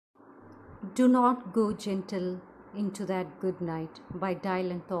Do Not Go Gentle Into That Good Night by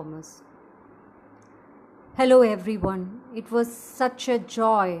Dylan Thomas. Hello everyone. It was such a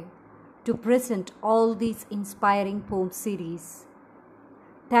joy to present all these inspiring poem series.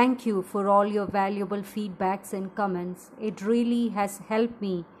 Thank you for all your valuable feedbacks and comments. It really has helped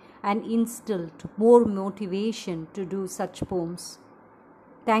me and instilled more motivation to do such poems.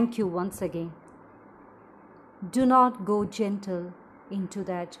 Thank you once again. Do not go gentle into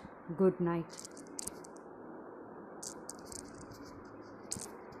that good night.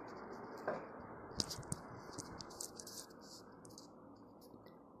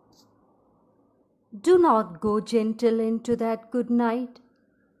 Do not go gentle into that good night.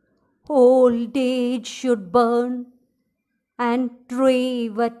 Old age should burn and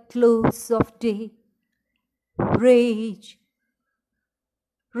rave at close of day. Rage,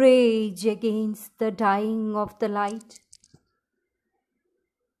 rage against the dying of the light.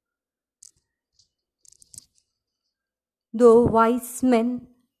 Though wise men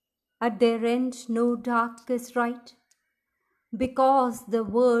at their end know dark is right, because the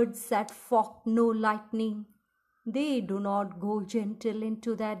words that fought no lightning, they do not go gentle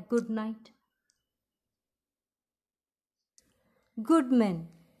into that good night. Good men,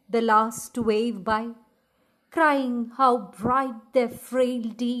 the last to wave by, crying how bright their frail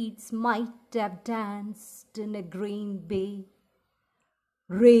deeds might have danced in a green bay.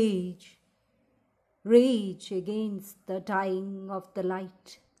 Rage, rage against the dying of the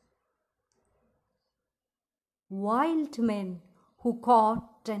light. Wild men who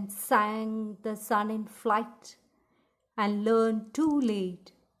caught and sang the sun in flight, and learned too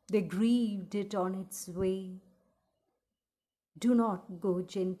late they grieved it on its way. Do not go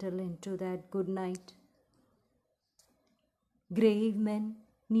gentle into that good night. Grave men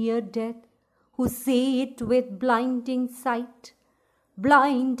near death who say it with blinding sight,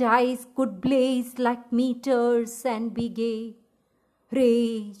 blind eyes could blaze like meters and be gay.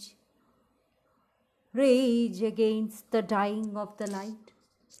 Rage, rage against the dying of the light.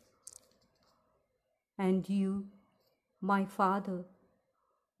 And you, my father,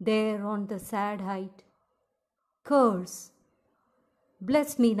 there on the sad height, curse,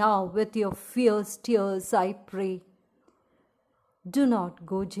 bless me now with your fierce tears, I pray. Do not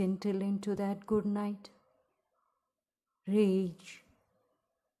go gentle into that good night. Rage,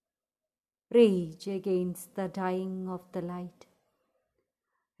 rage against the dying of the light.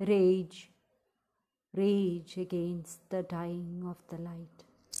 Rage, rage against the dying of the light.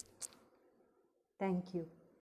 Thank you.